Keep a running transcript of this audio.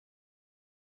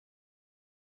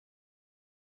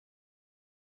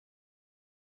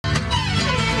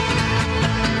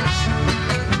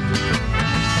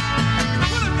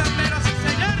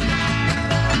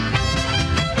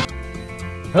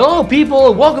Hello people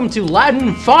and welcome to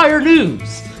Latin Fire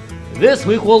News. This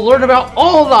week we'll learn about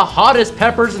all the hottest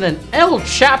peppers and then El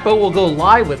Chapo will go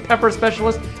live with pepper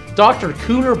specialist Dr.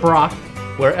 Cooner Brock,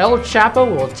 where El Chapo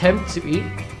will attempt to eat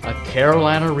a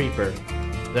Carolina Reaper.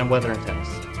 Then weather and tennis.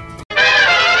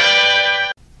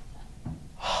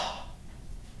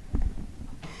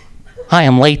 I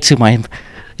am late to my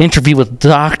interview with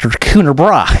Dr. Cooner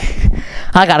Brock.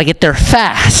 I gotta get there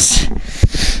fast.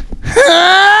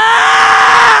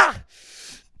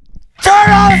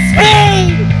 Turn on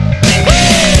speed!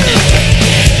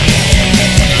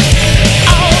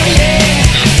 Oh yeah!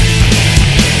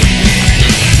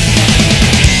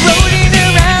 Rolling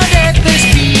around at the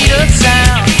speed of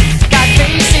sound. Got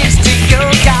places to go,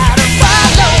 gotta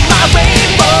follow my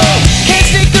rainbow. Can't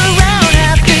stick around,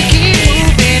 have to keep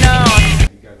moving on.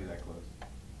 You gotta be that close.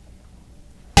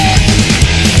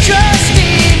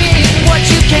 Trusting in what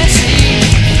you can see.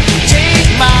 Take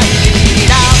my lead,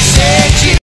 I'll set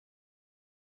you.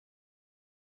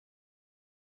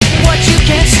 What you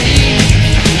can see.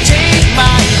 Take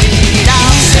my lead,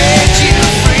 I'll set you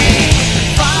free.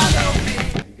 Follow me.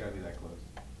 You gotta be that close.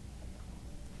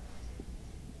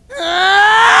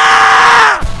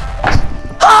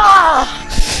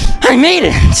 I made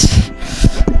it!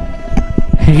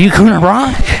 Are you Cooner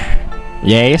Brock?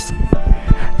 Yes,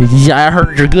 Yeah, I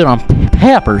heard you're good on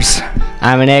peppers.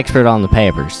 I'm an expert on the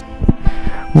peppers.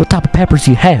 What type of peppers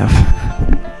do you have?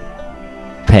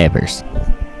 Peppers.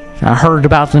 I heard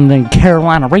about them in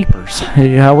Carolina Reapers.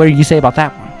 What do you say about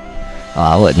that one? Oh,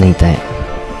 I wouldn't eat that.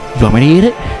 You want me to eat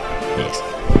it? Yes.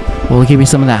 Well, give me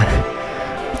some of that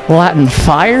Latin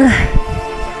fire.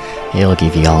 He'll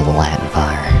give you all the Latin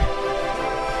fire.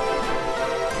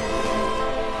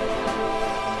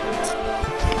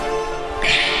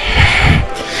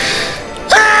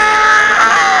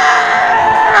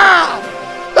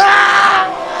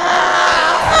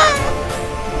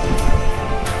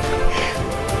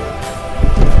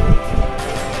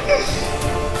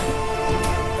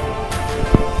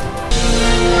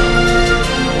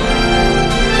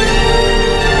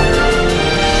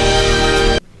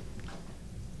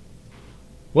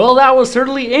 Well, that was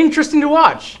certainly interesting to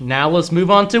watch. Now let's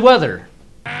move on to weather.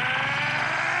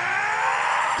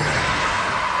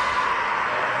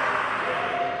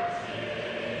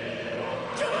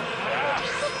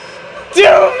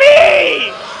 To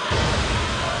me!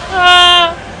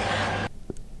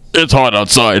 It's hot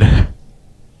outside.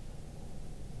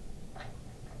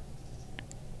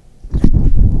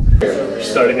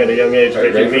 Starting at a young age,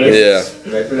 making memes. Yeah.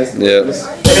 Yeah.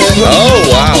 Oh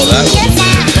wow, that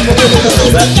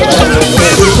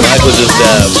was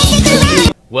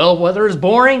just Well, weather is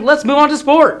boring. Let's move on to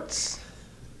sports.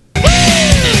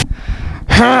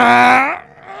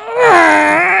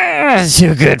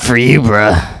 Too good for you,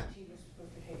 bruh.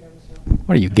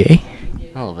 What are you, gay?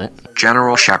 A little bit.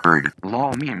 General Shepherd,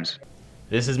 Law Memes.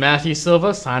 This is Matthew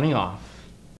Silva signing off.